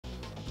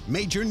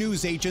Major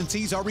news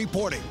agencies are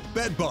reporting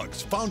bed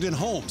bugs found in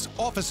homes,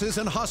 offices,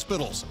 and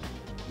hospitals.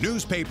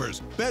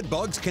 Newspapers, bed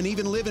bugs can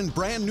even live in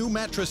brand new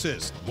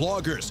mattresses.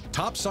 Bloggers,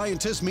 top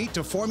scientists meet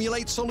to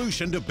formulate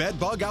solution to bed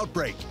bug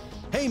outbreak.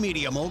 Hey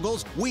media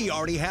moguls, we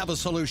already have a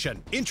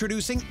solution.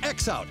 Introducing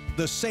Xout,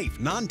 the safe,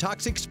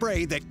 non-toxic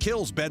spray that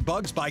kills bed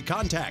bugs by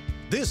contact.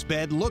 This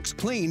bed looks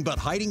clean, but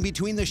hiding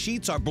between the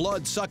sheets are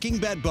blood-sucking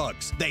bed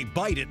bugs. They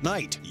bite at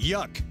night.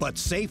 Yuck. But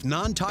safe,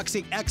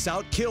 non-toxic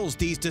Xout kills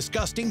these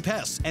disgusting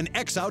pests, and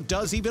Xout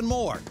does even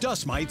more.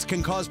 Dust mites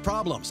can cause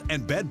problems,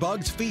 and bed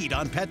bugs feed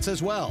on pets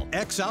as well.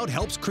 Xout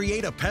helps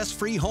create a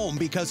pest-free home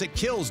because it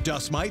kills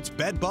dust mites,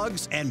 bed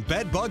bugs, and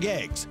bed bug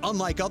eggs.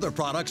 Unlike other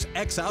products,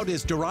 Xout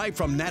is derived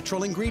from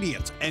natural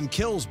ingredients and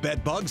kills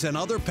bed bugs and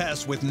other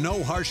pests with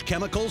no harsh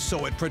chemicals,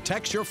 so it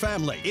protects your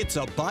family. It's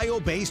a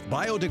bio-based,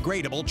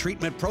 biodegradable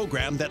treatment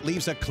program that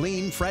leaves a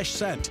clean, fresh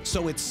scent,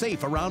 so it's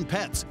safe around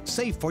pets,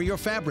 safe for your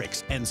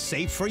fabrics, and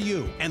safe for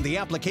you. And the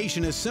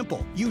application is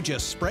simple. You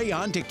just spray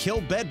on to kill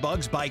bed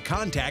bugs by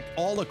contact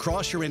all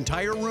across your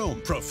entire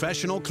room.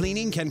 Professional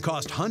cleaning can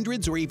cost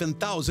hundreds or even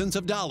thousands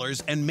of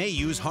dollars and may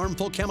use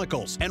harmful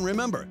chemicals. And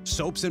remember,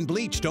 soaps and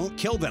bleach don't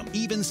kill them.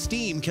 Even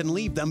steam can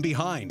leave them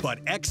behind.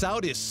 But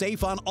Xout is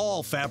safe on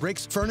all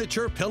fabrics,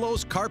 furniture,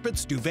 pillows,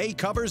 carpets, duvet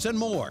covers, and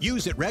more.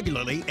 Use it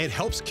regularly. It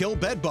helps kill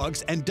bed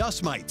bugs and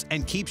dust mites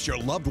and keeps your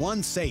loved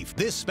ones safe.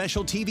 This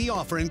special TV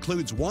offer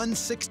includes one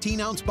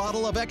 16-ounce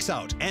bottle of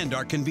Xout and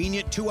our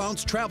convenient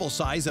 2-ounce travel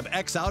size of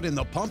Xout in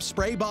the pump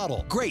spray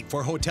bottle. Great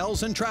for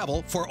hotels and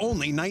travel for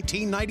only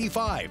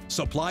 $19.95.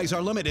 Supplies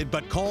are limited,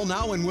 but call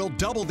now and we'll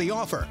double the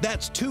offer.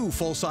 That's 2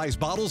 full-size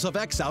bottles of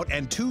Xout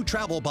and 2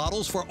 travel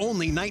bottles for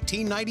only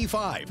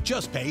 $19.95.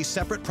 Just pay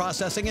separate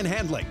processing and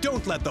handling.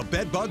 Don't let the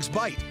bed bugs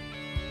bite.